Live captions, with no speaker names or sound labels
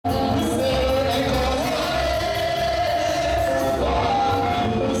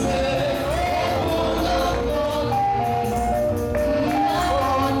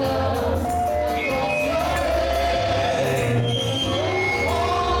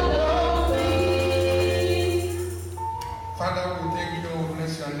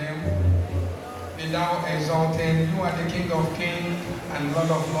exalted. You are the King of kings and Lord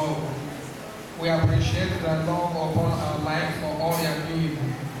of lords. We appreciate the love upon our life for all you are doing.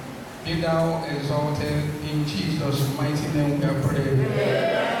 Be thou exalted. In Jesus' mighty name we are praying.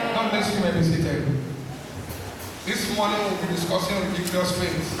 God bless you and be seated. This morning we'll be discussing Rediculous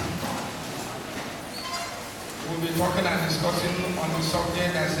Faith. We'll be talking and discussing on the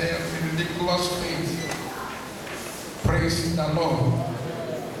subject that says Rediculous Faith. Praise the Lord.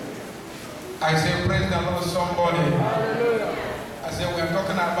 I say praise the Lord somebody. I say we are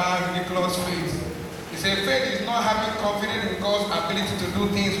talking about Rediculous Faith. He said faith is not having confidence in God's ability to do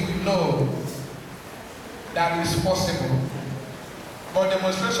things we know that is possible, but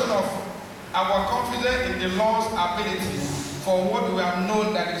demonstration of our confidence in the Lord's ability for what we have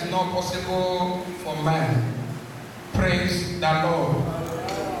known that is not possible for man. Praise the Lord.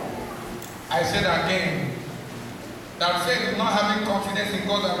 I said again, that faith is not having confidence in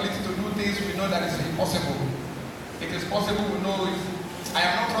God's ability to do things we know that is impossible. It is possible, we know it. I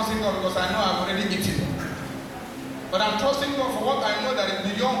am not trusting God because I know I've already eaten. But I'm trusting God for what I know that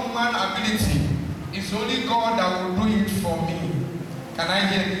is beyond human ability. It's only God that will do it for me. Can I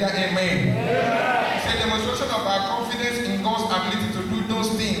hear that? Amen. It's a demonstration of our confidence in God's ability to do those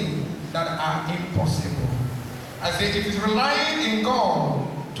things that are impossible. I say it is relying in God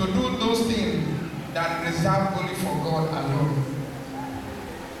to do those things that reserved only for God alone.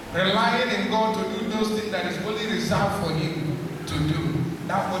 Relying in God to do those things that is only reserved for Him to do.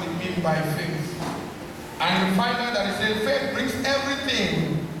 That's what it means by faith. And you find out that it says faith brings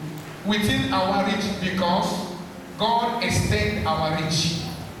everything within our reach because God extends our reach.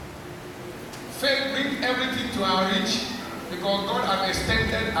 Faith brings everything to our reach because God has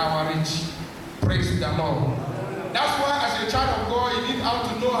extended our reach. Praise the Lord. That's why as a child of God, you need how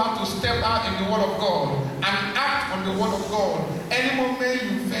to know how to step out in the Word of God and act on the Word of God. Any moment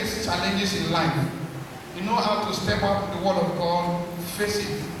you face challenges in life, you know how to step out in the Word of God, face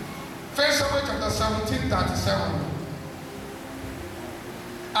it. 1 Samuel chapter 17:37.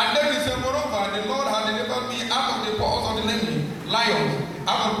 And then he said, moreover, the Lord had delivered me out of the paws of the lions,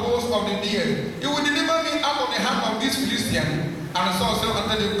 out of the paws of the deer. He will deliver me out of the hand of this Philistine. And Saul said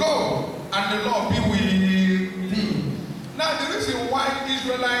unto them, go, and the Lord be with thee. Now the reason why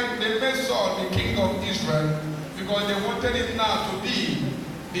Israelites, they made Saul the king of Israel, because they wanted him now to be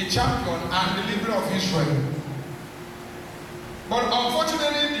the champion and the leader of Israel. But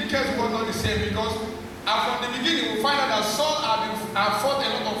unfortunately, the case was not the same because from the beginning we find out that Saul had fought a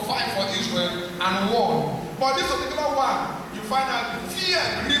lot of fight for Israel and won. But this particular one, you find out fear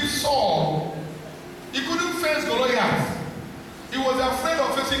gripped Saul. He couldn't face Goliath. He was afraid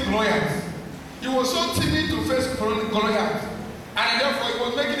of facing Goliath. He was so timid to face Goliath. And therefore he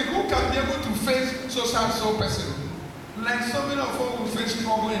was making it, who can be able to face so person? Like so many of us who face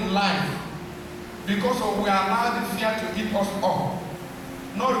trouble in life because of we allow the fear to eat us up.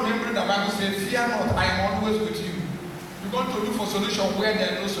 Not remembering the Bible says, fear not, I am always with you. You're going to look for solution where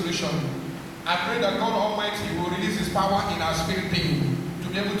there is no solution. I pray that God Almighty will release His power in our spirit being to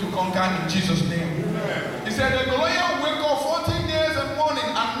be able to conquer in Jesus' name. Amen. He said, the Goliath wake up 14 days and morning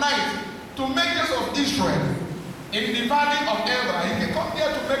and night to make use of Israel in the valley of Eber. He can come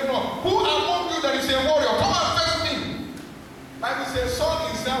there to make known. Who among you that is a warrior? Come and face me. Bible says, Saul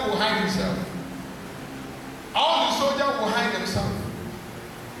himself will hide himself. All the soldiers will hide themselves.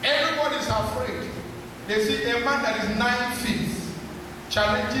 Everybody is afraid. They see a man that is 9 feet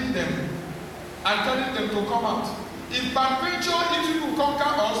challenging them and telling them to come out. If by nature, if you will conquer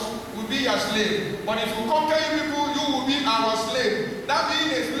us, we'll be your slave. But if you conquer you people, you will be our slave. That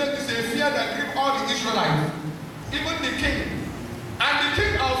being a slave is a fear that grips all the Israelites, even the king. And the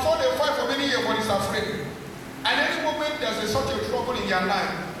king has fought a fight for many years, but he's afraid. And any moment there's such a trouble in your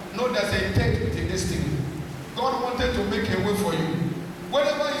life, know there's a intent with a destiny. God wanted to make a way for you.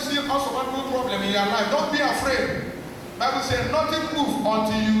 Whenever you see a possible problem in your life, don't be afraid. Bible says nothing moves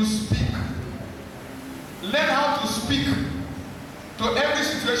until you speak. Learn how to speak to every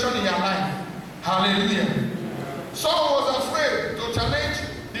situation in your life. Hallelujah. Saul was afraid to challenge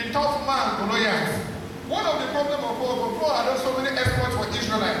the tough man Goliath. One of the problems of Paul had done so many exploits for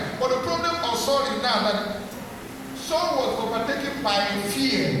Israelites. But the problem of Saul is now that Saul was overtaken by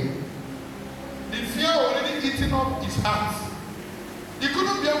fear. The fear already eaten up his heart. He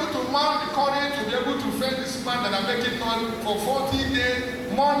couldn't be able to mount the courage to be able to face this man that are making noise for 40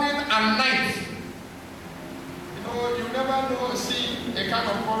 days, morning and night. You know, you never know, see a kind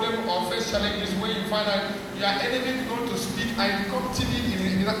of problem or face challenges where you find out your enemy is going to speak and become timid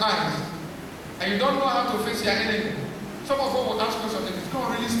in the eyes. And you don't know how to face your enemy. Some of us will ask questions, is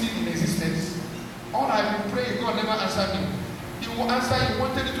God really still in existence? All I've been praying, God never answered me. He will answer, He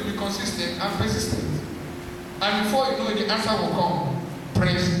wanted it to be consistent and persistent. And before you know it, the answer will come.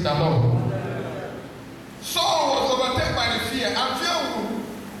 Praise the Lord. Saul was overtaken by the fear, and fear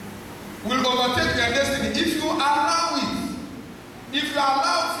will overtake your destiny if you allow it. If you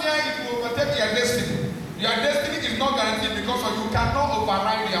allow fear, it will overtake your destiny. Your destiny is not guaranteed because of you cannot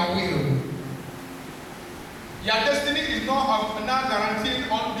override your will. Your destiny is not guaranteed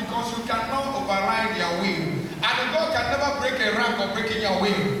because you cannot override your will. And God can never break a rank or breaking your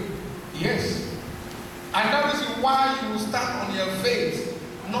will. Yes. And that is why you stand on your faith,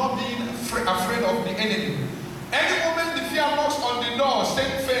 not being afraid of the enemy. Any moment the fear knocks on the door,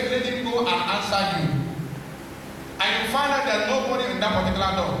 same faith, let him go and answer you. And you find out there's nobody in that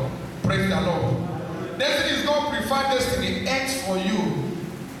particular door. Praise the Lord. Destiny is not preferred destiny, ends for you.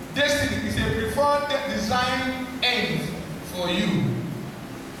 Destiny is a preferred design end for you.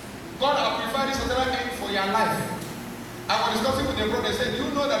 God has preferred this particular end for your life. I was discussing with a brother, said, do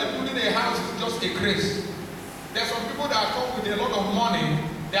you know that building a house is just a grace? There are some people that come with a lot of money,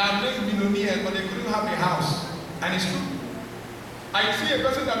 they are made millionaires, but they couldn't have a house. And it's true. I see a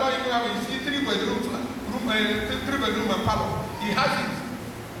person that don't even have a three-bedroom and parlor. He has it.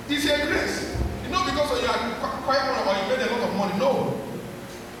 It's a grace. It's not because you are quite one or you made a lot of money. No.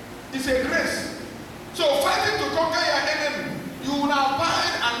 It's a grace. So fighting to conquer your enemy, you will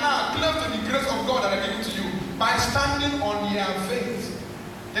abide and now cling to the grace of God that I give to you by standing on your faith.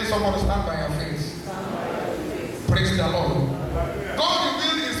 Let someone stand by your faith. Praise the Lord. God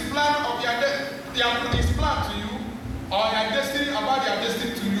revealed His plan of His plan to you, or your destiny, about your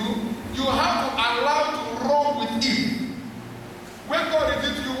destiny to you. You have to allow to run with it. When God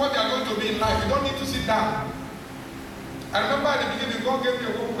reveals to you what you are going to be in life, you don't need to sit down. I remember at the beginning, God gave me a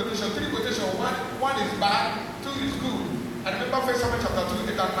one quotation, three quotations. One is bad, two is good. I remember 1 Samuel chapter 2,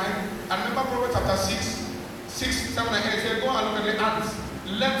 8 and 9. I remember Proverbs chapter 6, 7 and 8. It said, go and look at the ants,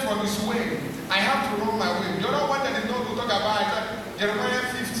 learn from his way. I have to run my way. The other one that is not to talk about, Jeremiah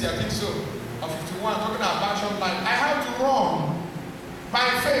 50, I think so, or 51, talking about passion life. I have to run by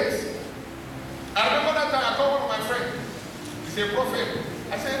faith. I remember that time I called one of my friends. He's a prophet.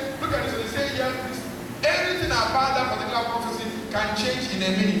 I said, look at this. He said, yeah, everything about that particular prophecy can change in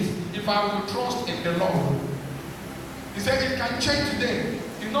a minute if I will trust in the Lord. He said it can change today.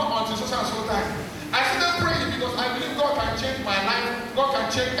 It's not until so and so time. I started praying because I believe God can change my life. God can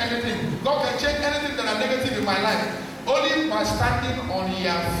change anything. God can change anything that is negative in my life. Only by standing on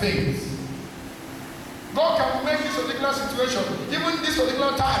your faith. God can make this particular situation, even this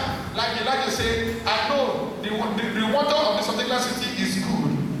particular time, like Elijah said, I know the water of this particular city is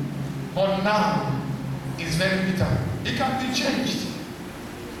good, but now it's very bitter. It can be changed.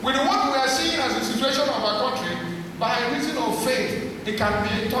 With what we are seeing as the situation of our country, by reason of faith, it can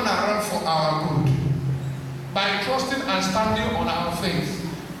be turned around for our good. By trusting and standing on our faith.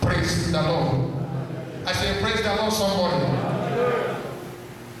 Praise the Lord. I say, praise the Lord, somebody.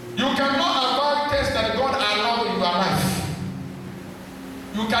 You cannot avoid tests that God allowed in your life.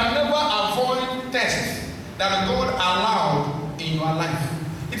 You can never avoid tests that God allowed in your life.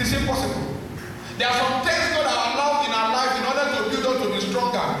 It is impossible. There are some tests God has allowed in our life in order to build us to be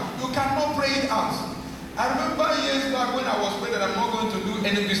stronger. You cannot pray it out. I remember years back when I was praying that I'm not going to do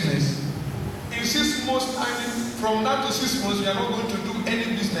any business. In 6 months' time, from now to 6 months, we are not going to do any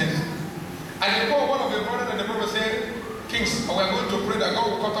business. I called one of the brothers and the brother said, Kings, we are going to pray that God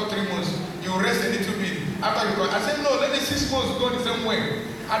will cut out 3 months. You rest a little bit. After you go, I said, no, let the 6 months go the same way.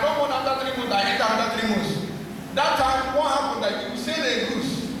 I don't want after 3 months, I enter after 3 months. That time, what happened that you sell a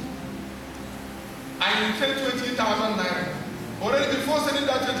goose and you sell 20,000 naira. Already before selling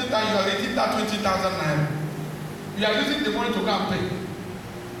that 20,000, you are getting that 20,000 naira. You are using the money to go and pay.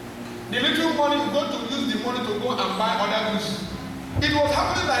 The little money, you go to use the money to go and buy other goods. It was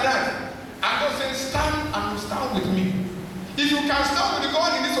happening like that. And God said, stand with me. If you can stand with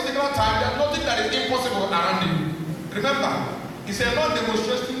God in this particular time, there's nothing that is impossible around you. Remember, He said, not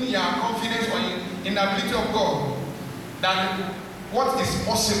demonstrating your confidence or in the ability of God, that what is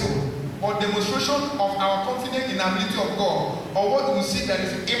possible, or demonstration of our confidence in the ability of God, or what we see that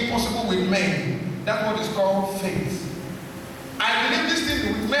is impossible with men. That's what is called faith. I believe this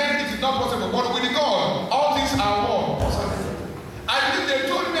thing with men it is not possible, but with God, all things are more possible. I believe they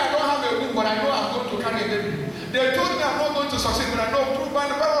told me I don't have a womb, but I know I'm going to carry a baby. They told me I'm not going to succeed, but I know through by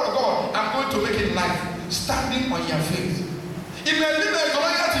the power of God, I'm going to make it in life. Standing on your faith. It may be like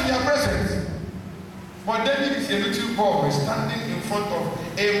Goliath in your presence, but David is a little boy standing in front of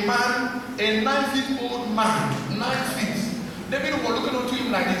a man, a 9-feet-old man, 9 feet. David was looking onto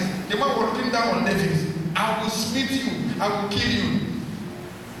him like this. The man was looking down on David. I will smite you. I will kill you.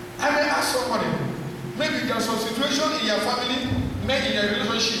 I may ask somebody, maybe there's some situation in your family, maybe in your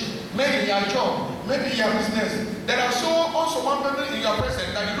relationship, maybe in your job, maybe your business. There are also one person in your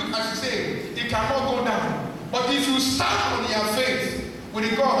presence that you look as you say, it cannot go down. But if you stand on your faith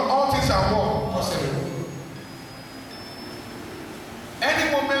with God, all things are more possible.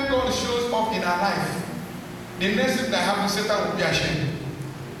 Any moment God shows up in our life, the next thing that happens, Satan will be ashamed.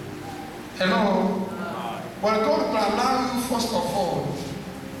 Hello? But God will allow you, first of all,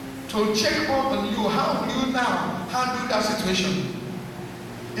 to check up on you. How will you now handle that situation?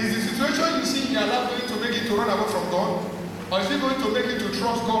 Is the situation you see in your life going to make it to run away from God? Or is it going to make it to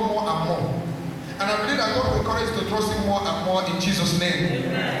trust God more and more? And I believe that God will encourage you to trust Him more and more in Jesus' name.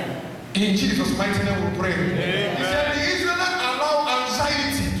 Amen. In Jesus' mighty name we pray. Amen. He said the Israelites allow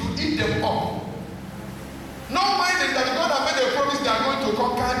anxiety to eat them up. Not minding that God has made a promise they are going to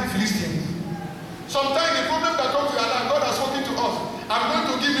conquer the Philistines. Sometimes the problem that comes to your life, God has spoken to us, I'm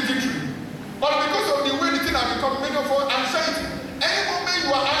going to give you victory. But because of the way the thing has become made up for anxiety, any moment you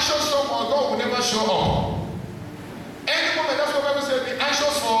are anxious somewhere, God will never show up. Any moment, that's what Bible says, be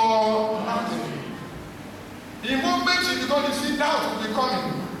anxious for nothing. The moment you begin to see doubt will be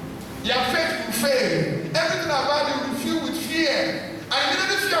coming, your faith will fail. Everything about you will be filled with fear. And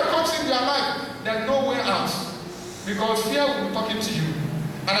immediately fear comes in your life, there's no way out. Because fear will be talking to you.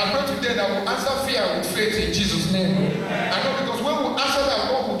 And I pray today that we'll answer fear with faith in Jesus' name. Amen. I know because when we answer that,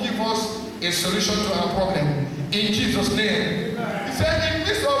 God will give us a solution to our problem. In Jesus' name. Amen. He said, in the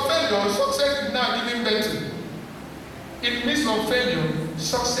midst of failure, success is now giving birth to. In the midst of failure,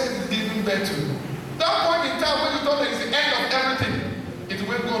 success is giving birth to. That point in time when you thought that it's the end of everything, it's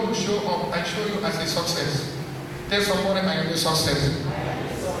when God will show up and show you as a success. Tell somebody, I am a success.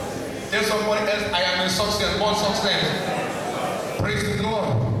 Tell somebody else, I am a success. More success. Praise the Lord.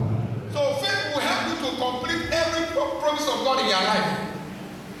 So faith will help you to complete every promise of God in your life.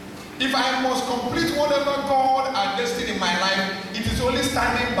 If I must complete whatever God has destined in my life, it is only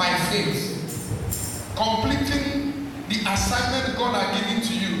standing by faith. Completing the assignment God has given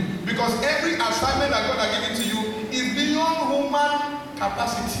to you. Because every assignment that God has given to you is beyond human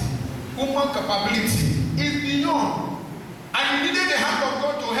capacity. Human capability is beyond. And you needed the hand of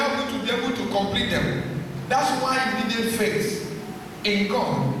God to help you to be able to complete them. That's why you needed faith in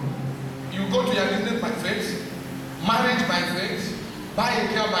God. You go to your business by faith, marriage by faith, buy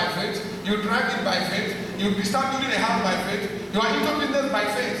a car by faith, you drive it by faith, you start building a house by faith, you are into business by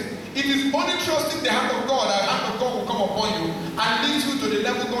faith. It is only trusting the hand of God that the hand of God will come upon you and lead you to the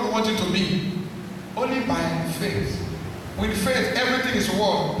level God wants you to be. Only by faith. With faith, everything is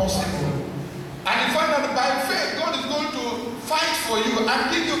what? Possible. And you find that by faith, God is going to fight for you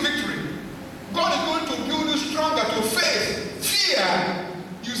and give you victory. God is going to build you stronger to face fear.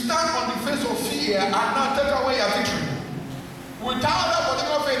 You stand on the face of fear and now take away your victory. Without that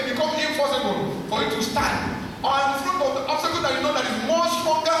particular faith, it becomes impossible for you to stand on front of the obstacle that you know that is more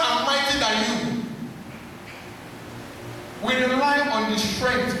stronger and mighty than you. We rely on the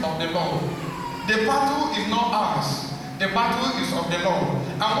strength of the Lord. The battle is not ours. The battle is of the Lord.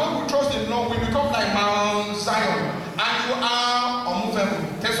 And when we trust in the Lord, we become like Mount Zion. And you are unmovable.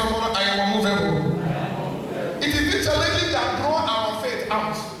 Tell someone, I am unmovable. It is the challenges that draw our faith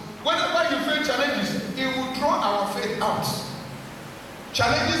out. Whenever you face challenges, it will draw our faith out.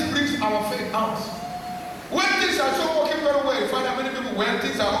 Challenges brings our faith out. When things are so working very well, you find that many people, when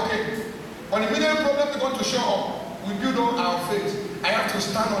things are okay, when the minute problem is going to show up, we build on our faith. I have to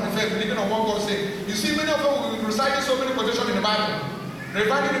stand on the faith, believing on what God said. You see, many of them will recite so many quotations in the Bible,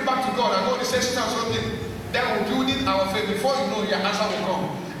 reverting it back to God, and God says something. Then we're building our faith. Before you know, your answer will come.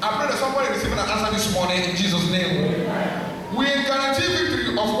 I pray that somebody receiving an answer this morning in Jesus' name. We guarantee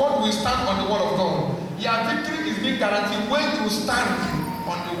victory of what we stand on the word of God. Your victory is being guaranteed when you stand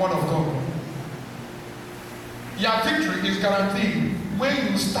on the word of God. Your victory is guaranteed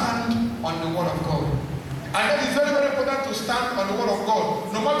when you stand on the word of God. And that is very, very important to stand on the word of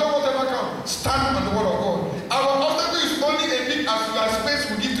God. No matter whatever comes, stand on the word of God. Our obstacle is only as big as your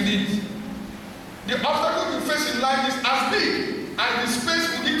space we give to it. The obstacle we face in life is as big as the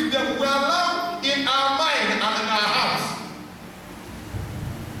space we give to them. We allow in our mind and in our hearts.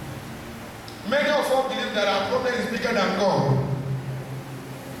 Many of us believe that our problem is bigger than God.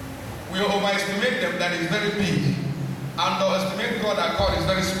 We overestimate them that is very big, and underestimate God that God is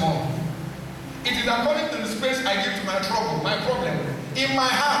very small. It is according to the space I give to my trouble, my problem, in my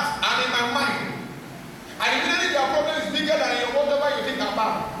heart and in my mind. And immediately your problem is bigger than whatever you think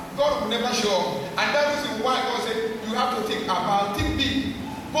about. God will never show up. And that is why God said, you have to think about, think big,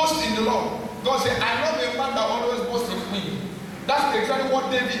 boast in the Lord. God said, I love a man that always boasts in me. That's exactly what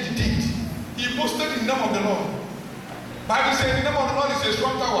David did. He boasted in the name of the Lord. Bible says the name of the Lord is a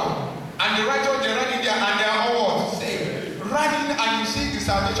strong tower. And the righteous, they run in there and they are all what? Saved. Running and you see the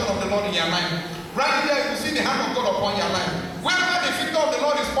salvation of the Lord in your life.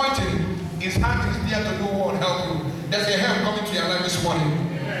 His hand is there to do what? Help you. There's a help coming to your life this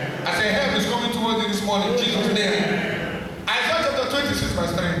morning. I say help is coming towards you this morning. Jesus' name. Isaiah chapter 26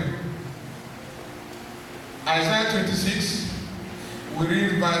 verse 3. Isaiah 26, we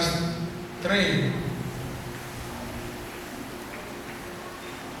read verse 3.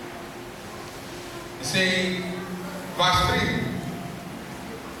 It says, verse 3.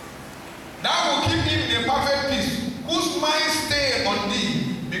 Thou will keep him in a perfect peace, whose mind stay on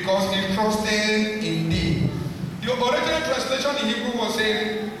thee, because he trusted in thee. The original translation in Hebrew was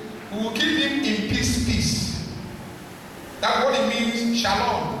saying, we will keep him in peace, peace. That's what it means,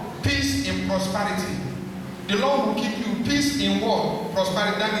 shalom, peace in prosperity. The Lord will keep you peace in what?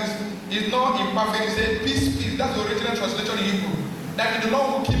 Prosperity. That is, it's not imperfect. He said peace, peace. That's the original translation in Hebrew. That the Lord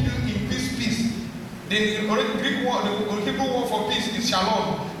will keep you in peace, peace. The Greek word, the Hebrew word for peace is shalom.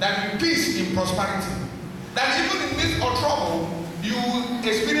 That is peace in prosperity. That even in midst of trouble, you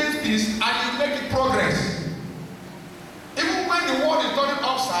experience peace and you make it progress. Even when the world is turning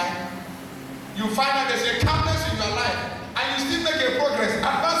upside, you find that there's a calmness in your life and you still make a progress,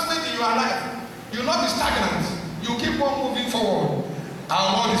 advancement in your life. You'll not be stagnant. You keep on moving forward.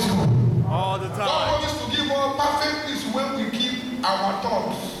 Our Lord is good. All the time. God promised to give us perfect peace when we keep our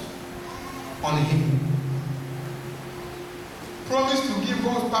thoughts on Him. Promise to give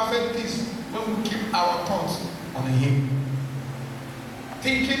us perfect peace when we keep our thoughts on Him.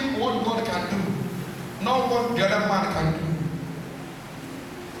 Thinking what God can do, not what the other man can do.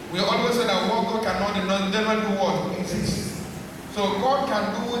 We always say that what God cannot do, never do what exists. So God can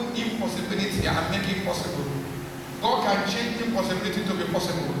do impossibility and make it possible. God can change impossibility to be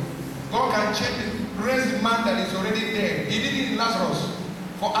possible. God can change it, raise the man that is already dead. He did it in Lazarus.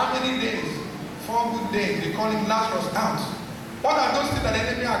 For how many days? 4 good days. They call him Lazarus out. What are those things that the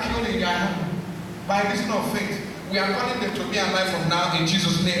enemy are killing in your hand? By reason of faith, we are calling them to be alive from now in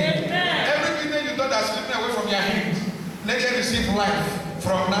Jesus' name. Amen. Everything that you thought that's slipping away from your hands, let them receive life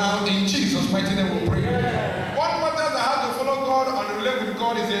from now in Jesus' mighty name we pray. Amen. What matters that has to follow God and relate with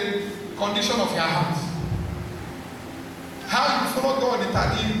God is a condition of your heart. How you follow God is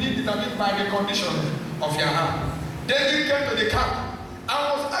determined by the condition of your heart. David came to the camp.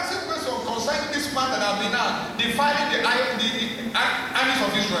 I was asking questions concerning this man that have been defining the armies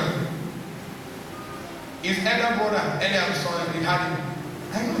of Israel. His elder brother, Eliam, saw him, he had him.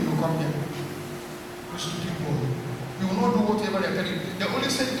 I know you come here. You stupid boy. You will not do whatever they are telling you. They only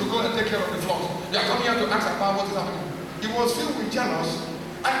send you to go and take care of the flocks. You are coming here to ask about what is happening. He was filled with jealous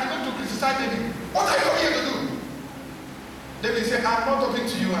and he began to criticize David. What are you coming here to do? David said, I'm not talking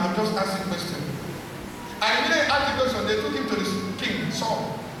to you, I'm just asking questions. And when they asked the question, they took him to the king,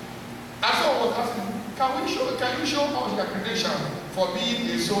 Saul. And Saul was asking, can you show us your credential for being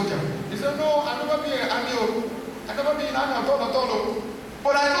a soldier? He said, no, I've never been an army. I've never been an army at all.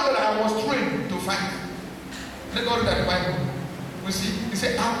 But I know that I was trained to fight. Let's go to that Bible. We see, he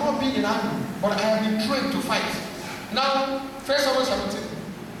said, I've not been in army, but I have been trained to fight. Now, 1 Samuel 17,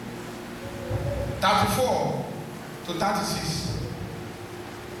 34 to 36.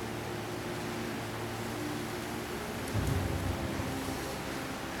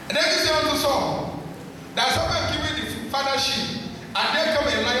 And then he said unto Saul, that someone giving the father sheep, and there come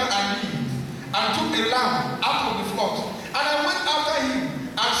a lion and lead, and took a lamb out of the flock. And I went after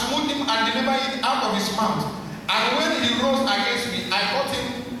him, and smote him, and delivered it out of his mouth. And when he rose against me, I caught him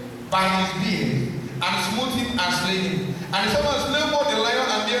by his beard, and smote him and slay him. And the servant slay both the lion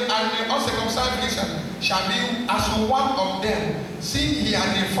and the uncircumcised Philistine shall be as one of them, seeing he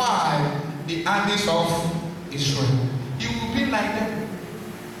had defied the armies of Israel. He will be like them.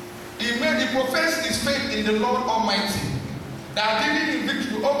 He professed his faith in the Lord Almighty, that giving him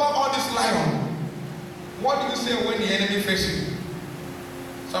victory over all this lion. What do you say when the enemy faces you?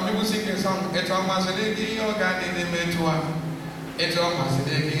 Some people sing a song, when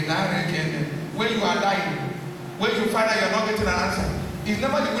you are dying, when you find out you are not getting an answer, it's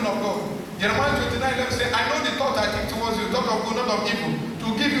never the will of God. Jeremiah 29, let me say, I know the thought I think towards you, thought of good, not of evil,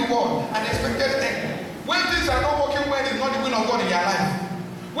 to give you what? An expected end. When things are not working well, it's not the will of God in your life.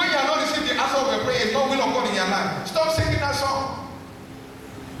 When you are not receiving the answer of your prayer, it's not the will of God in your life. Stop singing that song.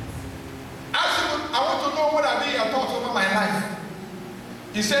 Ask him, I want to know what have been your thoughts over my life.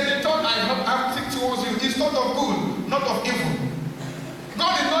 He said, the thought I think towards you is thought of good, not of evil.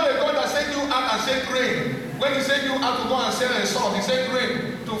 God is not a God that sent you out and sent rain. When he sent you out to go and sell a sword, he sent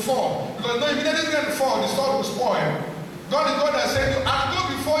rain to fall. Because no, if he didn't let it fall, the sword will spoil. God is God that sent you and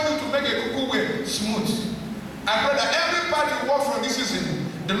go before you to make a cuckoo way smooth. I pray that every part you walk from this season,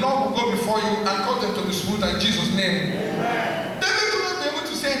 the Lord will go before you and cause them to be smooth in Jesus' name. Amen. David could not be able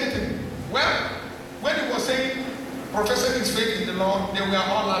to say anything. Well, when he was saying, professing his faith in the Lord, they were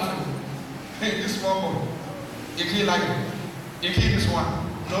all laughing. Hey, this small boy, you kill lion, you kill this one,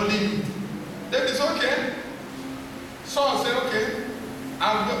 no leave. David said, okay. Saul said, okay,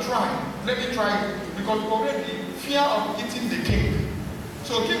 I will try. Let me try it. Because already fear of eating the king.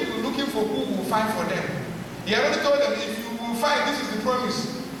 So king was looking for who will fight for them. He already told them, if you will fight, this is the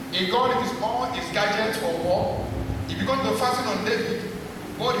promise. A God is all his gadgets for war. He began to fasten on David,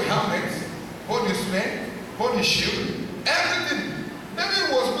 both the helmet, both the sword, both the shield, everything.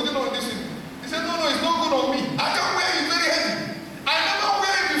 David was putting on this thing. He said, no, it's not good on me. I can't wear it, very heavy. I never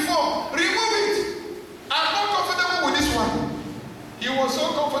wear it before. Remove it. I'm not comfortable with this one. He was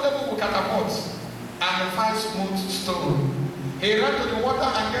so comfortable with catapults and the 5 smooth stone. He ran to the water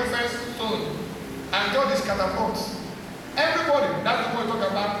and gave 5 stone and got his catapults. Everybody, that's what we talk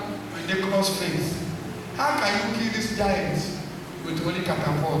about ridiculous faith. How can you kill this giant with only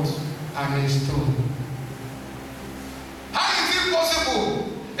catapults and a stone? How is it possible?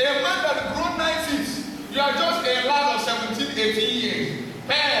 A man that grown 9 feet, you are just a lad of 17, 18 years,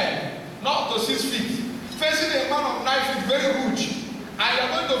 pale, not to 6 feet, facing a man of 9 feet, very huge, and you are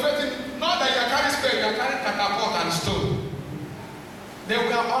going to face him, not that you are carrying spear, you are carrying catapult and stone. They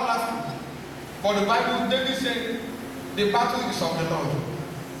were all laughing. But the Bible, David said, the battle is of the Lord.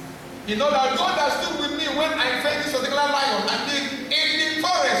 You know that God has stood with me when I faced this particular lion, and in the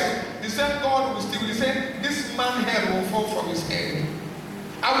forest, the same God will still say, this man's head will fall from his head.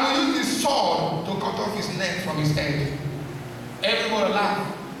 I will use this sword to cut off his neck from his head. Everyone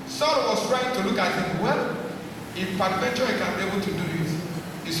laughed. Saul was trying to look at him. Well, if peradventure he can be able to do it,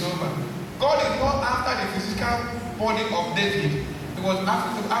 it's over. God is not after the physical body of David. It was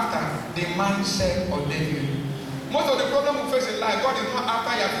after the mindset of David. Most of the problem we face in life, God is not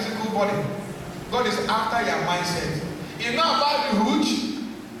after your physical body. God is after your mindset. It's not about the huge.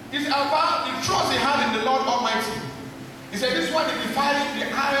 It's about the trust he had in the Lord Almighty. He said, this one is defiling the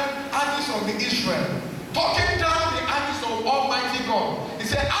iron armies of the Israel, talking down the armies of Almighty God. He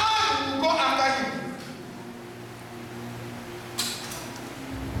said, I will go after him.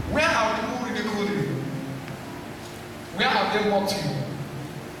 Where have people ridiculed you? Where have they mocked you?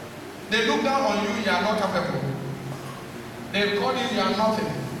 They look down on you, you are not capable. They call you are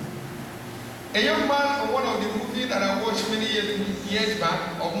nothing. A young man from one of the movies that I watched many years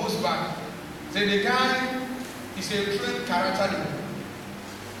back, or most back, said the guy is a trained character.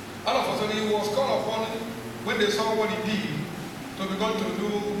 All of a sudden he was called upon when they saw what he did to begin to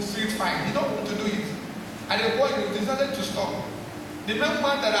do street fight. He don't want to do it. At the point he decided to stop. The young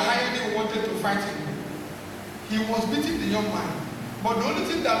man that I hired him wanted to fight him. He was beating the young man. But the only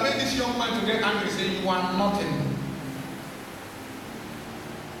thing that made this young man to get angry is saying, you are nothing.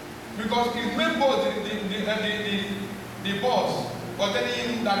 Because his main boss, the boss, was telling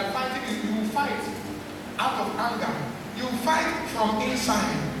him that fighting is you fight out of anger. You fight from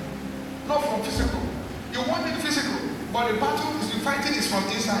inside, not from physical. You want it physical, but the battle is the fighting is from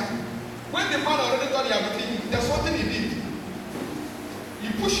inside. When the man already thought he had beaten him, there's something he did.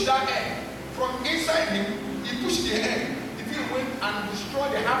 He pushed that air from inside him. He pushed the air. The thing went and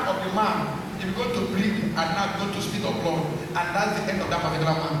destroyed the heart of the man. He began to bleed and now began to spit of blood, and that's the end of that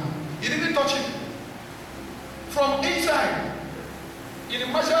particular man. He didn't touch him. From inside, in the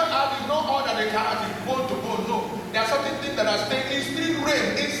martial art, it's not all that they can is bone to bone. No, there are certain things that are staying in spirit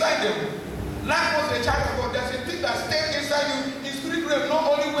realm inside them. Like was a child of God, there's a thing that stays inside you in spirit realm. Not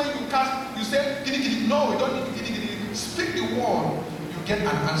only when you cast, you say giddy giddy. No, you don't need giddy giddy. Speak the word, you get an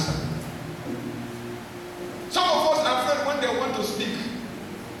answer. Some of us are afraid when they want to speak.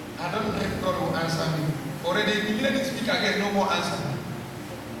 I don't think God will answer me. Already, if you let me speak again, no more answer.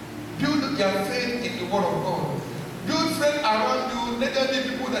 Build your faith in the word of God. Build friends around you. Let there be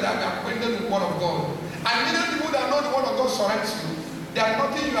people that are acquainted with the word of God. And many people that know the word of God surrounds you. There are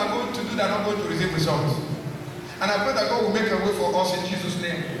nothing you are going to do that are not going to receive results. And I pray that God will make a way for us in Jesus'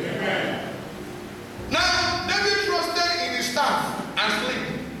 name. Amen. Now, David trusted in his staff and sling.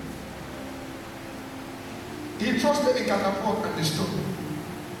 He trusted in catapult and the stone,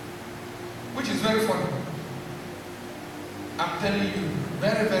 which is very funny. I'm telling you,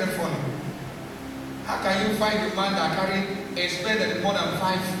 very, very funny. How can you find a man that carry a spear that is more than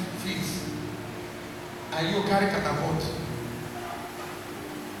 5 feet and you carry catapult?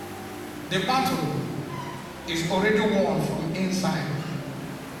 The battle is already won from inside.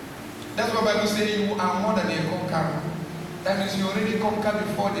 That's what the Bible says you are more than a conqueror. That means you already conquer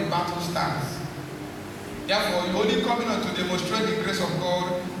before the battle starts. Therefore, you're only coming out to demonstrate the grace of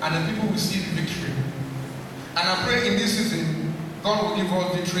God, and the people will see the victory. And I pray in this season, God will give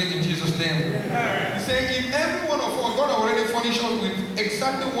us victory in Jesus' name. He said, if every one of us, God already furnished us with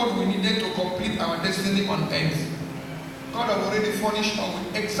exactly what we needed to complete our destiny on earth. God has already furnished us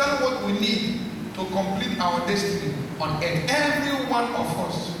with exactly what we need to complete our destiny on earth. Every one of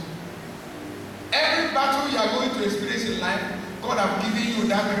us. Every battle you are going to experience in life, God has given you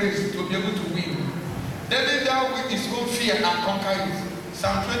that grace to be able to win. David dealt with his own fear and conquer it.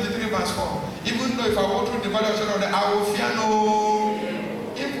 Psalm 23 verse 4. Even though if I walk through the valley of shadow of death, I will fear no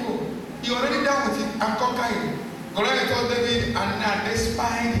evil. He already dealt with it and conquered it. Goliath told David, and now they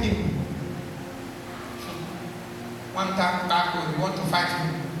spied him. One time you want to fight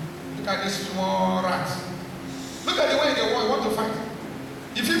him. Look at this small rat. Look at the way they want to fight.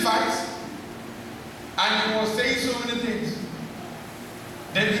 If he fights, and he was saying so many things,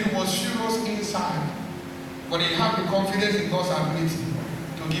 David was furious inside, but he had the confidence in God's ability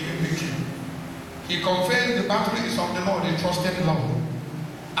to give him victory. He confessed the battle is of the Lord, he trusted the Lord.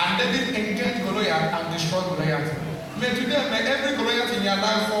 And David engaged Goliath and destroyed Goliath. May today, may every Goliath in your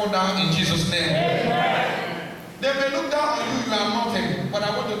life fall down in Jesus' name. Amen. They may look down on you, you are nothing, but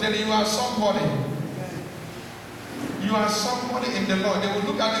I want to tell you, you are somebody. You are somebody in the Lord. They will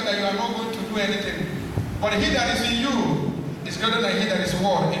look at you that you are not going to do anything. But he that is in you is greater than he that is in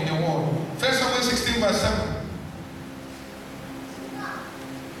the world. 1 Samuel 16 verse 7.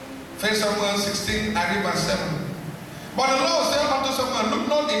 1 Samuel 16 and read verse 7. But the Lord said unto Samuel, look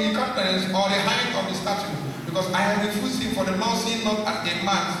not in the countenance or the height of the statue, because I have refused him, for the Lord seeth not as a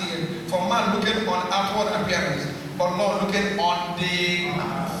man seeth. For man looketh on outward appearance, but Lord looketh on the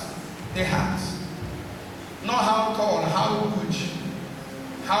heart. The heart. Not how tall, how huge,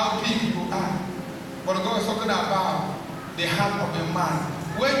 how big you are. But God is talking about the heart of a man.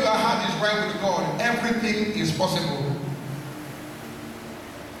 When your heart is right with God, everything is possible.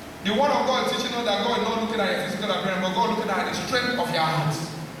 The word of God is teaching us that God is not looking at your physical appearance, but God is looking at the strength of your heart.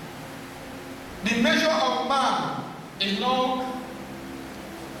 The measure of man is not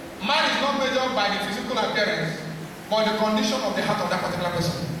measured by the physical appearance, but the condition of the heart of that particular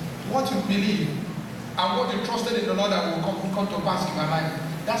person. What you believe and what you trusted in the Lord that will come to pass in my life.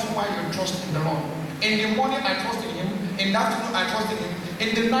 That's why you trust in the Lord. In the morning I trust in him, in the afternoon I trust in him, in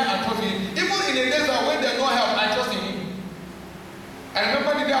the night I trust in him. Even in the days when there's no help, I trust in him. I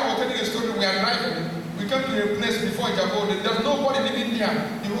remember the day I was telling a story, we are driving. We came to a place before Jabo. There's nobody living there.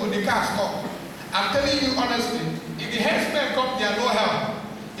 The car stopped. I'm telling you honestly, if the herdsmen come, there are no help.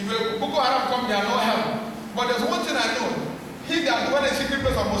 If the Boko Haram come, there are no help. But there's one thing I know. He that dwell in the secret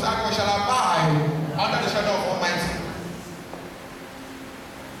place of Most High God shall abide under the shadow of Almighty.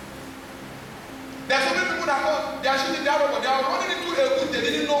 There are so many people that go, they are shooting their robot. They are running into a pit. They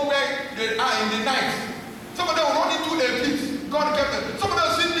didn't know where they are in the night. Some of them will run into a pit. God kept them. Some of them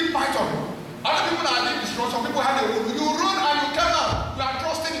see big python. Other people are being destroyed. Some people had a wound. You run and you come out. You are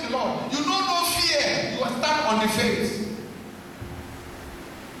trusting in the Lord. You know no fear. You are stand on the faith.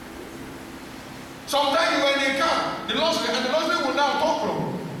 Sometimes you are in a car, the Lord will now talk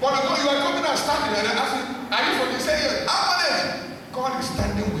from. But you are coming and standing and asking, are you from the same? God is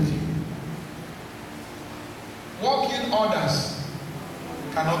standing with you. Walking orders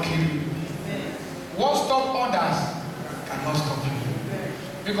cannot kill you. What stop others cannot stop you.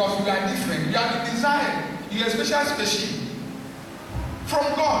 Because you are different. You are the design. You are a special species from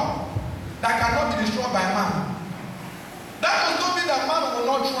God that cannot be destroyed by man. That does not mean that man will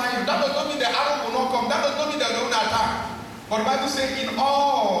not try you. That does not mean that arrow will not come. That does not mean that they will not attack. But the Bible says, in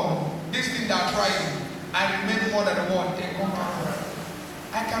all these things that try you, I remain more than the world. They conquer.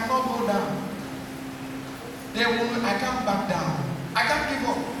 I cannot go down. I can't back down. I can't give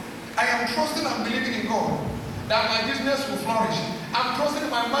up. I am trusting and believing in God that my business will flourish. I'm trusting that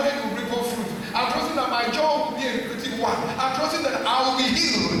my marriage will bring forth fruit. I'm trusting that my job will be a lucrative one. I'm trusting that I will be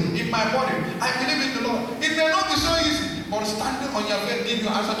healed in my body. I believe in the Lord. It may not be so easy, but standing on your faith gives you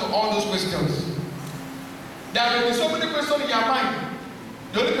answer to all those questions. There may be so many questions in your mind.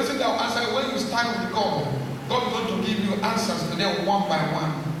 The only question that will answer when you stand with God, God is going to give you answers to them one by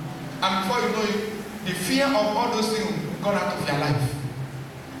one. And before you know it, the fear of all those things gone out of your life.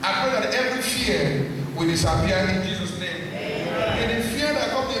 I pray that every fear will disappear in Jesus' name. And the fear that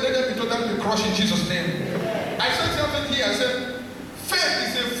comes here, let them be totally crushed in Jesus' name. I said something here. I said, faith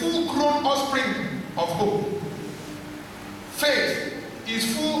is a full-grown offspring of hope. Faith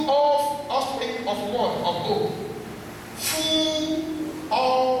is full of offspring of what? Of hope. Full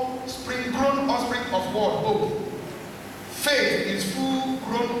offspring, grown offspring of what? Hope. Faith is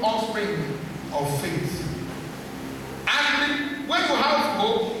full-grown offspring of faith. And when you have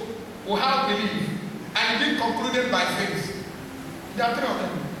hope, you have belief, and being concluded by faith. There are three of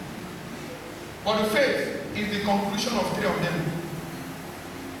them. But the faith is the conclusion of three of them.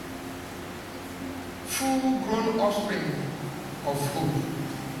 Full-grown offspring of hope.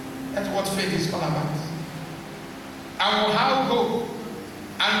 That's what faith is all about. I will have hope,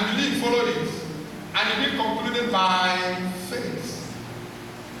 and belief followed it, and it be concluded by faith.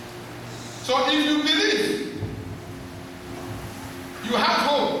 So if you believe, you have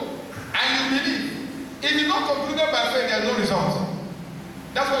hope, and you believe, if it's not concluded by faith, there's no result.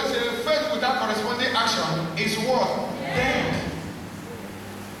 That's why it says faith without corresponding action is what? Dead.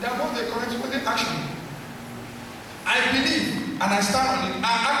 There was the corresponding action. I believe and I stand on it.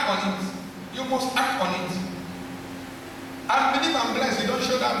 I act on it. You must act on it. I believe I'm blessed. You don't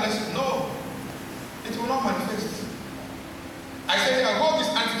show that blessing. No. It will not manifest. I said here, hope is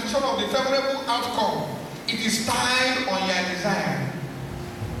anticipation of the favorable outcome. It is tied on your desire.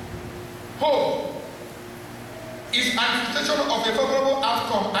 Hope is anticipation of a favorable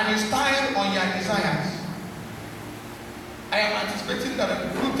outcome and is tied on your desires. I am anticipating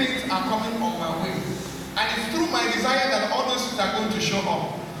that good things are coming on my way. And it's through my desire that all those things are going to show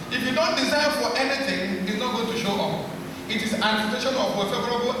up. If you don't desire for anything, it's not going to show up. It is anticipation of a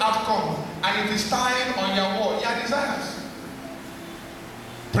favorable outcome and it is tied on your desires.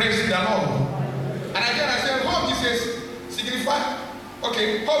 Praise the Lord. And again I said, hope says signify.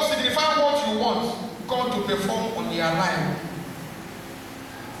 Okay, hope signify what you want God to perform on your life.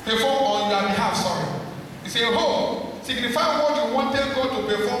 Perform on your behalf, sorry. You say hope signify what you wanted God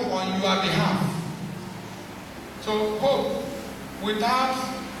to perform on your behalf. So hope without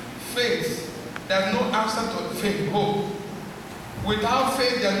faith, there's no answer to faith. Hope. Without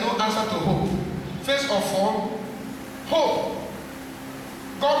faith, there's no answer to hope. First of all, hope.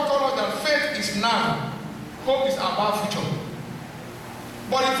 God told us that faith is now. Hope is about future.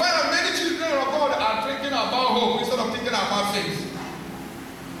 But in fact, many children of God are thinking about hope instead of thinking about faith.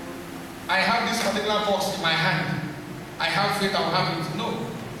 I have this particular box in my hand. I have faith, I will have it. No.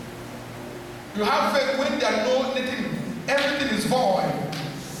 You have faith when there is no nothing. Everything is void.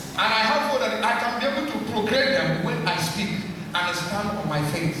 And I have hope that I can be able to proclaim them when I speak and I stand on my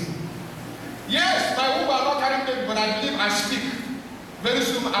faith. Yes, my womb are not carrying baby, but I believe I speak. Very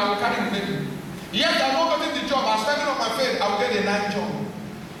soon I will carry the baby. Yes, I'm not getting the job. I'm standing on my faith. I will get a nice job.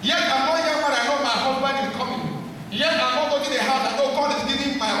 Yes, I'm not young, but I know my husband is coming. Yes, I'm not going to the house. I know God is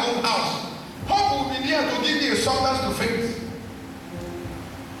giving my own house. Hope will be there to give me a substance to faith.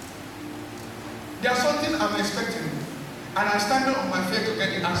 There's something I'm expecting, and I'm standing on my faith to get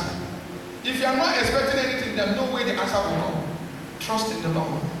the answer. If you are not expecting anything, there's no way the answer will come. Trust in the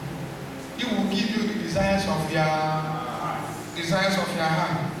Lord. He will give you the desires of your heart.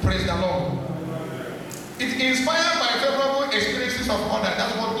 Praise the Lord. It's inspired by favorable experiences of others.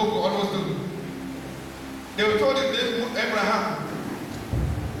 That's what God will always do. They were told Abraham,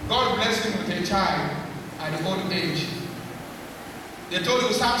 God blessed him with a child at the old age. They told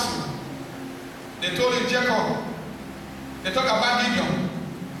him Samson. They told him Jacob. They talk about Gideon.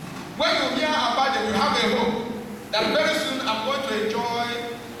 When you hear about them, you have a hope that very soon I'm going to enjoy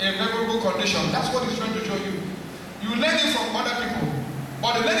a favorable condition. That's what he's trying to show you. You learn it from other people.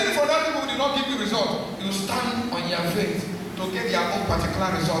 But the learning from other people will not give you result. You stand on your faith to get your own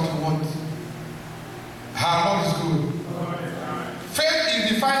particular result you want. Our Lord is good. Faith is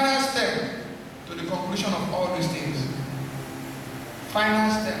the final step to the conclusion of all these things.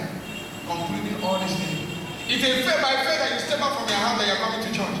 Final step, concluding all these things. It's a faith by faith that you step out from your house that you're coming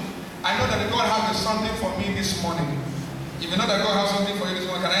to church. I know that God has something for me this morning. If you know that God has something for you this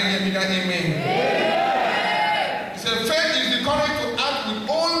morning, can I hear me that amen? Yeah. He said, faith is the courage to act with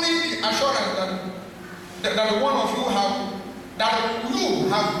only the assurance that one of you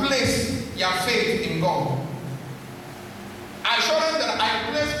have placed your faith in God. Assurance that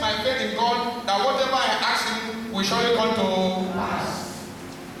I place my faith in God, that whatever I ask Him will surely come to pass.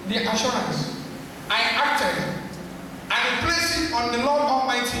 The assurance. I acted and I placed it on the Lord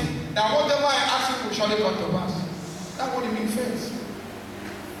Almighty, that whatever I ask Him will surely come to pass. That's what it means, faith.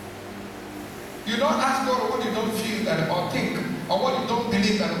 You don't ask God what you don't feel that or think, or what you don't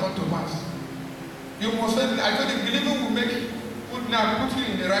believe that will come to pass. You must say, I told you, believing will make you, put you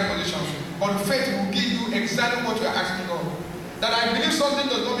in the right position. But faith will give you exactly what you are asking God. That I believe something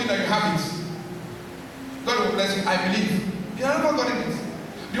does not mean that you have it. God will bless you. I believe. You have never gotten it.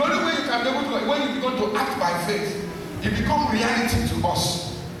 The only way you can be able to, when you begin to act by faith, it becomes reality to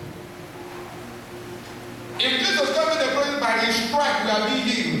us. If Jesus comes in the presence by His stripe, we are being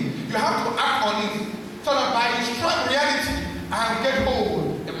healed. You have to act on it. So that by His stripe reality, I will get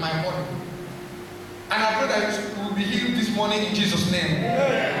hold in my body. And I pray that we will be healed this morning in Jesus' name.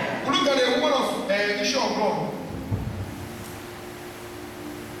 Yeah. We look at the woman of issue of blood.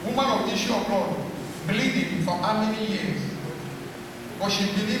 Woman of issue of blood, bleeding for how many years? But she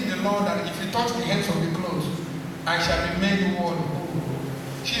believed the Lord that if He touch the hands of the clothes, I shall be made whole.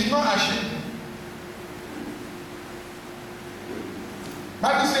 She's not ashamed.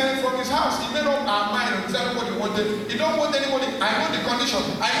 Bible says from his house, he made up our mind and said what he wanted. He don't want anybody. I know the condition.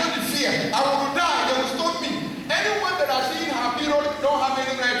 I know the fear. I will die. They will stone me. Anyone that has seen her period don't have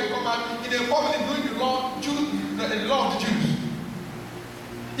any right to come out in a public doing the law of the Jews.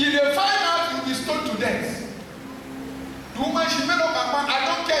 If they find out, you'll be stoned to death. The woman, she made up her mind. I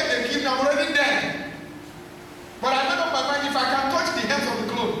don't care if they kill me. I'm already dead. But I made up my mind if I can touch the hems of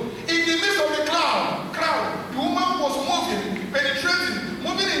the cloth. In the midst of the crowd, the woman was moving, penetrating,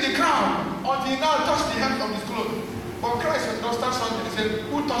 moving in the crowd until he now touched the hem of his clothes. But Christ had not started something. He said,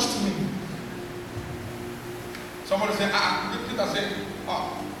 who touched me? Somebody said, Peter said,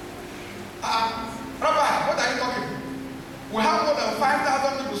 Rabbi, what are you talking? We have more than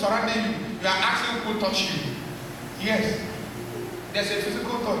 5,000 people surrounding you. You are asking who touched you. Yes. There's a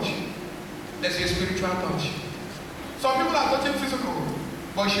physical touch. There's a spiritual touch. Some people are touching physical,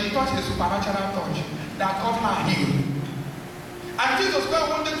 but she touched a supernatural touch that got her healed. And Jesus Christ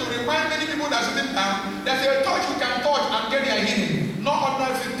wanted to remind many people that sitting down, there's a touch you can touch and get their healing, not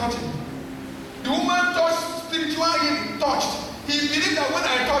ordinary touching. The woman touched spiritual healing, touched. He believed that when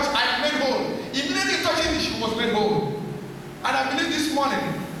I touched, I am made whole. Immediately touching, she was made whole. And I believe this morning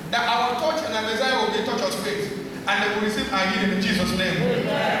that our touch and our Messiah will be a touch of faith, and they will receive our healing in Jesus' name.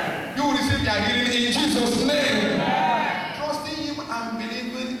 Amen. You will receive your healing in Jesus' name. Amen. Trusting Him and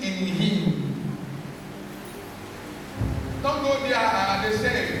believing in Him. Don't go there, they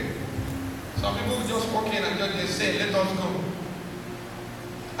say. Some people just walk in and just they say, let us go.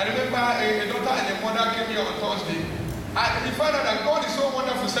 I remember a daughter and a mother came here on Thursday. And he found out that God is so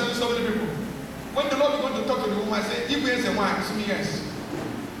wonderful, saving so many people. When the Lord began to talk to the woman, I said, if is a wine, it's me, yes.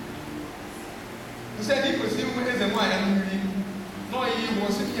 He said, if is a wine, and no, he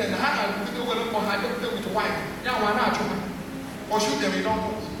was here, and I had to go for her, with wine. Now, why not? Or shoot them, you don't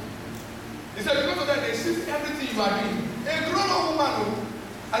know. He said, because of that, they see everything you are doing. A grown-up woman,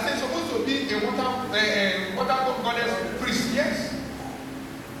 I said, supposed to be a water goddess priest, yes.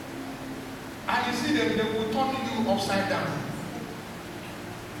 And you see them, they will turn you upside down.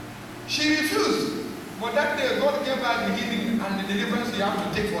 She refused. But that day, God gave her the healing and the deliverance you have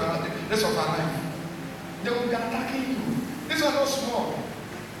to take for her, the rest of her life. They will be attacking you. These are not small.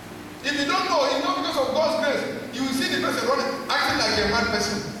 If you don't know, it's not because of God's grace. You will see the person running, acting like a mad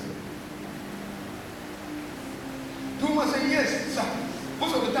person. The woman say, yes, sir.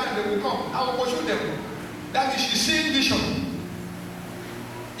 Most of the time they will come. I will pursue them. That means she's seeing vision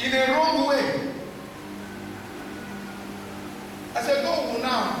in a wrong way. I said, God will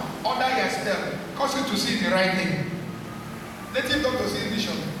now order your step, cause you to see the right thing. Native doctor sees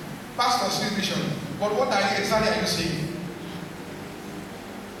vision, pastor sees vision, but what are you exactly seeing?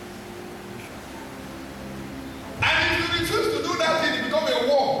 And if you refuse to do that thing, it becomes a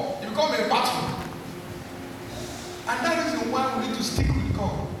war, it becomes a battle. And that is the one we need to stick with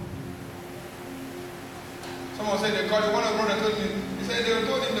God. Someone said they called, one of the brother told me, he said they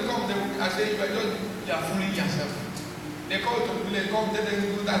told him to come, I said, you are fooling yourself. They call to the come, they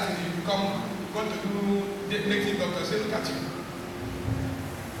do that thing, you come to do native doctor, say look at you.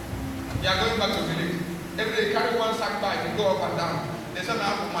 You are going back to village. Every day carry one sack bag and go up and down. They say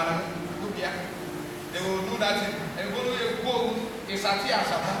now go here. They will do that thing. And go in Satia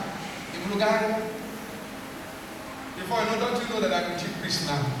Sata, in Bulgaria. Before you know, don't you know that I'm a chief priest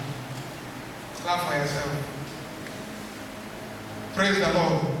now? Clap for yourself. Praise the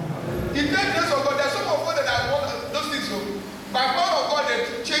Lord. In the grace of God, there are some of God that I want those things. So, by power of God,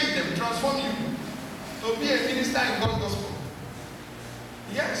 they change them, transform you to be a minister in God's gospel.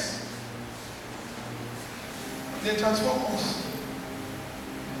 Yes. They transform us.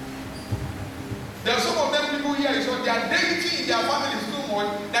 There are some of them people here, so their deity in their family is too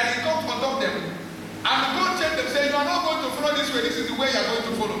much that it comes on top of them. And God change them, say, you are not going to follow this way, this is the way you are going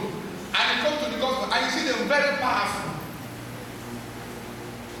to follow. And it comes to the gospel, and you see them very powerful.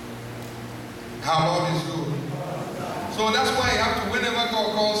 Our Lord is good. So that's why you have to, whenever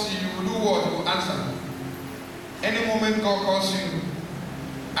God calls you, you will do what? You will answer. Any moment God calls you,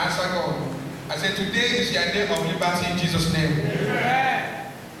 answer God. I said, today is your day of liberty in Jesus' name.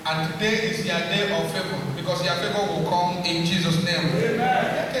 Amen. And today is your day of favor, because your favor will come in Jesus' name.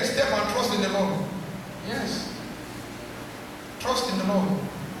 Amen. Take a step and trust in the Lord. Yes. Trust in the Lord.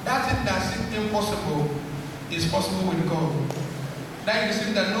 That thing that seems impossible is possible with God. That you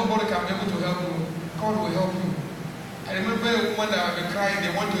see that nobody can be able to help you, God will help you. I remember a woman that had been crying,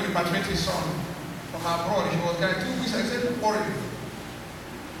 they want to repatriate his son from abroad. He was crying 2 weeks. I said, don't worry.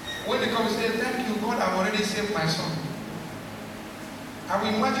 When they come and say, thank you, God, I've already saved my son. I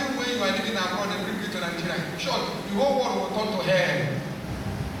will imagine when you are living abroad and bring you to Nigeria. Sure, the whole world will turn to hell.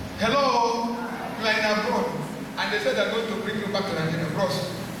 Hello, you are in abroad. and they said they're going to bring you back to Nigeria. Bros,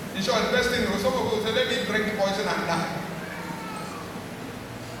 in short, the best thing was some people say, let me drink poison and die.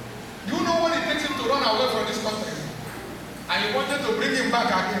 Do you know what it takes him to run away from this country? And you wanted to bring him back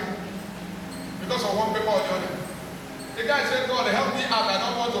again because of one paper or the other. The guy said, God, help me out. I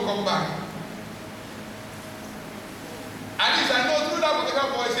don't want to come back. At least I know through that particular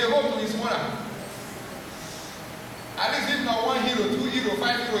boy, he's a home to his mother. At least if not 1 euro, 2 euro,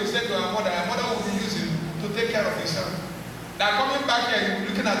 5 euro, he said to her mother will be using to take care of his son. Now coming back here, you'll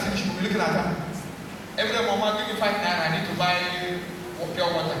be looking at him, she will be looking at her. Every day, Mama, give me 5 naira, I need to buy pure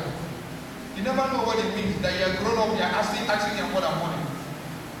water. You never know what it means that you are grown up, you are asking your mother money.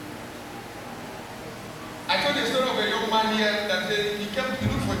 I told the story of a young man here that he came to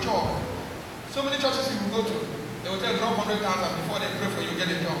look for a job. So many churches he would go to, they would tell drop 100,000 before they pray for you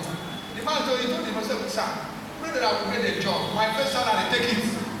get a job. The man told him, sir, pray that I will get a job. My first salary, take it.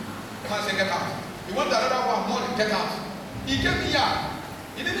 The man said, get out. He wanted another one, money, get out. He came here.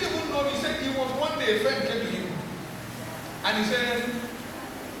 He didn't even know. He said he was one day, a friend came to him. And he said,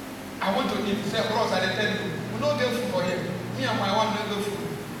 I want to eat. He said, bros, I tell you, we don't get food for him. Me and my wife don't get food.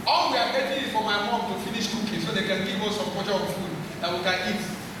 All we are getting is for my mom to finish cooking so they can give us some portion of food that we can eat.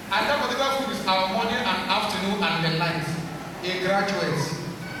 And that particular food is our morning and afternoon and the night. A graduate.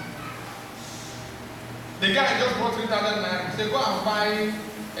 The guy just brought 3,000 naira. He said, go and buy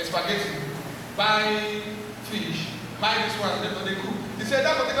a spaghetti, buy fish, buy this one. They cook. He said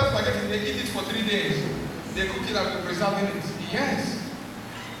that particular spaghetti, they eat it for 3 days. They cook it and preserving it. Yes.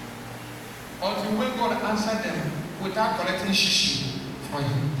 Until when God answered them without collecting shishi for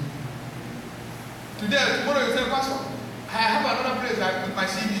you. Today, tomorrow you say, Pastor, I have another place I put my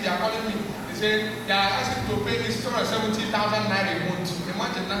CD, they are calling me. They say they are asking to pay me 270,000 naira a month.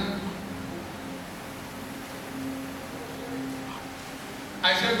 Imagine that.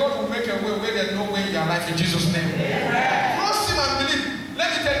 I said, God will make a way where there's no way in your life in Jesus' name. Trust him and believe. Let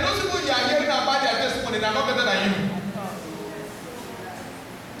me tell you, those people you are hearing about their testimony, they are not better than you.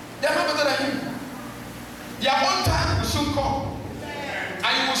 They are not better than you. Your own time will soon come.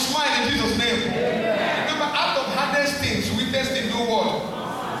 And you will smile in Jesus' name. Remember, out of hardest things, sweetest in the world.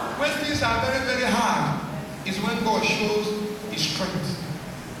 When things are very, very hard, is when God shows his strength.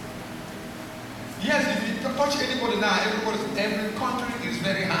 Yes, if you touch anybody now, every country is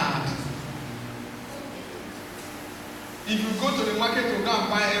very hard. If you go to the market to go and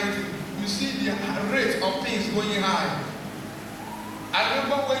buy everything, you see the rate of things going high. I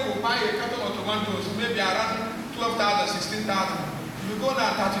remember when you buy a carton of tomatoes, maybe around 12,000, 16,000. You go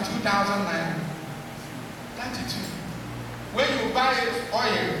now 32,000 naira. 32. When you buy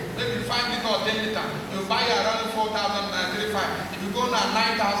oil, maybe 5 liter or 10 liter, you buy around 4,035. If you go now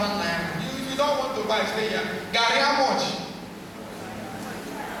 9,000 naira. If you don't want to buy, stay here. Gary, how much?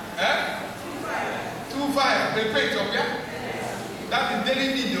 2.5. They pay it up, yeah? That is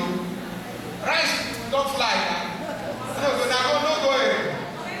daily need, though. Rice don't fly. No go ahead.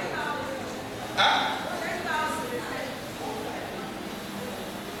 Huh?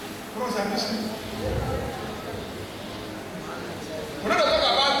 I'm listening. We're not talking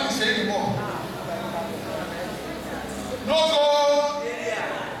about this anymore. No go.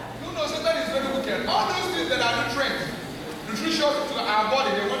 You know, Satan is very wicked. All those things that are nutritious to our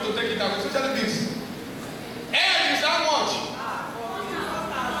body, they want to take it out, especially this. Egg is how much?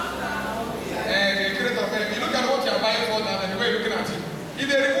 You look at what you are buying for now and the way you're looking at it. If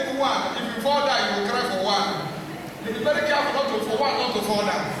they remove one, if you fall down, you will cry for one. You be very careful not to fall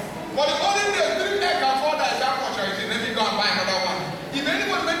down. But the only day 3 eggs can fall down is how much you let me go and buy another one. If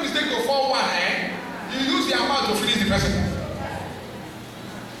anyone make mistake to fall one, you use the amount to finish the person.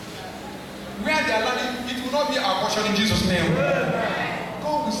 Where they are learning, it will not be our portion in Jesus' name.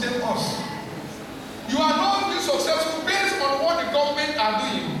 God will save us. You are not being successful based on what the government are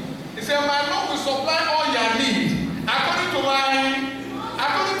doing. He said, my Lord will supply all your need according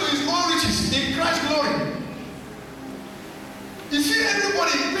to his own riches in Christ's glory. You see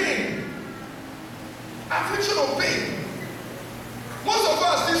everybody in pain. Affliction of pain. Most of us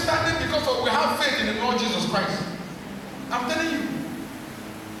are still standing because we have faith in the Lord Jesus Christ. I'm telling you.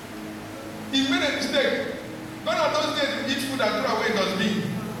 He made a mistake. Gone are those days you eat food and throw away dustbin.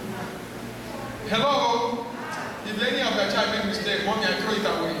 Hello? If any of your child make a mistake, mommy, I throw it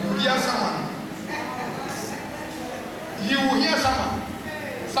away. You hear someone. You will hear someone.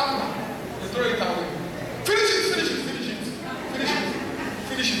 Someone. You throw it away. Finish it.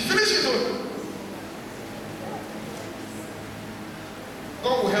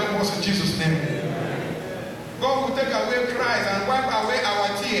 God will help us in Jesus' name. God will take away cries and wipe away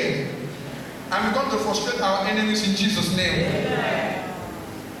our tears. And we're going to frustrate our enemies in Jesus' name.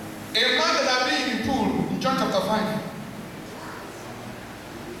 A man that had been in the pool in John chapter 5.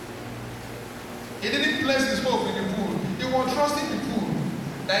 He didn't place his hope in the pool. He was trusting the pool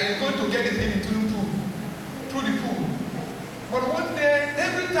that he's going to get his healing through the pool. But one day,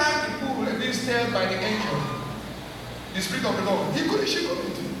 every time the pool had been stirred by the angel, the Spirit of the Lord, he couldn't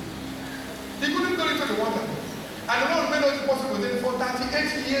go into the water. And the Lord made it possible then for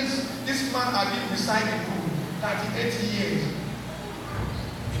 38 years, this man had been beside the pool. 38 years.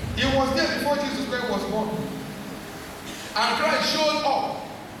 He was there before Jesus Christ was born. And Christ showed up.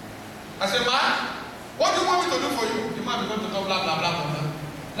 I said, man, what do you want me to do for you? The man began to talk blah, blah, blah, blah, blah.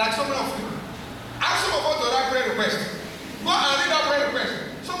 Like some of you. Ask some of us to write prayer request. Go and read that prayer request.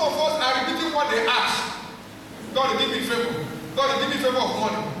 Some of us are repeating what they ask. God, give me favor. God, give me favor of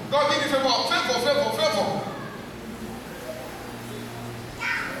money. God, give me favor of favor.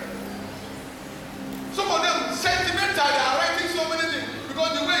 Some of them sentimental, they are writing so many things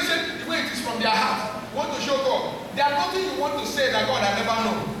because the way it is from their heart. Want to show God. There are nothing you want to say that God has never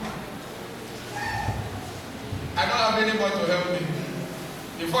known. I don't have anybody to help me.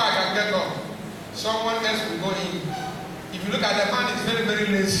 Before I can get up, someone else will go in. If you look at the man, he's very, very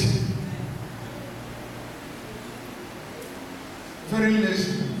lazy. Very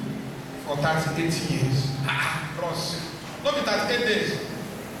lazy for 38 years. Cross. Not be 38 days.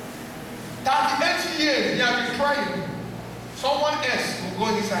 38 years he has been trying. Someone else will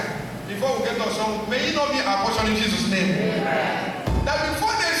go inside. Before we get to some, may it not be our portion in Jesus' name. Amen. That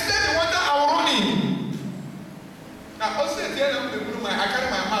before they stay in the water, I will run in. Now, also at the end of the room, I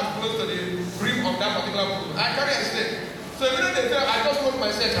carry my mouth close to the brim of that particular pool. I carry a stick. So immediately they tell, I just hold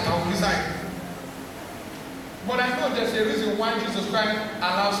myself and I will resign. But I know there's a reason why Jesus Christ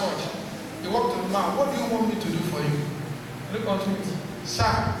allows such. He walked to the man, what do you want me to do for you? Look unto me. Sir,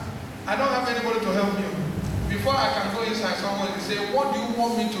 I don't have anybody to help you. Before I can go inside, someone will say, what do you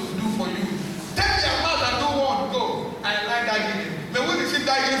want me to do for you? Take your mouth and do what? Go. I like that healing. May we receive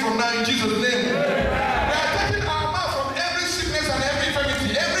that healing from now in Jesus' name. We are taking our mouth from every sickness and every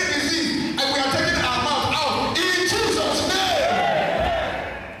infirmity, every disease, and we are taking our mouth out in Jesus' name.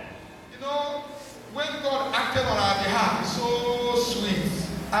 You know, when God acted on our behalf, it's so sweet,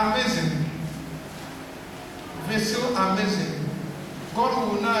 amazing. It's so amazing. God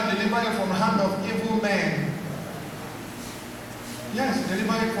will now deliver you from the hand of evil men. Yes,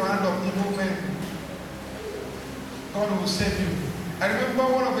 deliver you from the hand of evil men. God will save you. I remember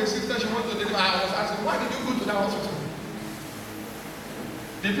one of the sisters she wanted to deliver. I was asking, why did you go to that hospital?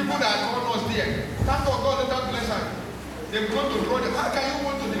 The people that called us there, thank God let that bless her. They want to draw them. How can you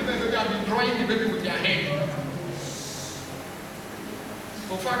want to deliver a baby and be drawing the baby with your hand?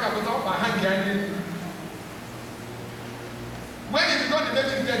 So far, I got out my hand behind. When he got the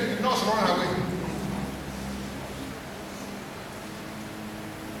baby dead, the nurse run away.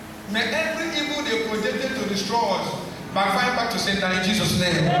 May every evil they projected to destroy us backfire back to Satan in Jesus'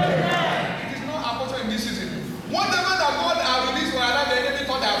 name. It is not our portion in this season. Whatever that God has released for our life, the enemy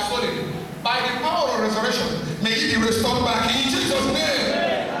thought they have stolen. By the power of resurrection, may it be restored back in Jesus' name.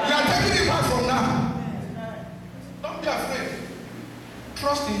 We are taking it back from now. Don't be afraid.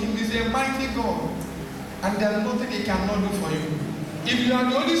 Trust in Him. He's a mighty God. And there is nothing He cannot do for you. If you are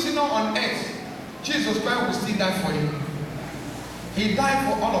the only sinner on earth, Jesus Christ will still die for you. He died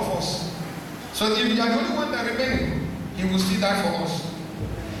for all of us. So if you are the only one that remains, He will still die for us.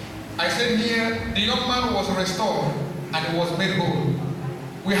 I said here, the young man was restored and he was made whole.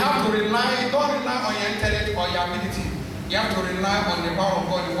 We have to rely, don't rely on your intellect or your ability. You have to rely on the power of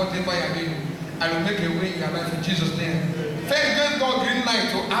God in whatever you are doing. And will make a way in your life in Jesus' name. Faith gives God green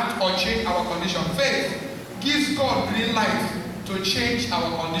light to act or change our condition. Faith gives God green light to change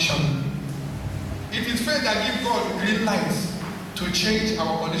our condition. It is faith that gives God green light to change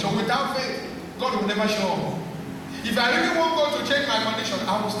our condition. Without faith, God will never show up. If I really want God to change my condition,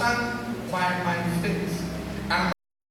 I will stand by my faith.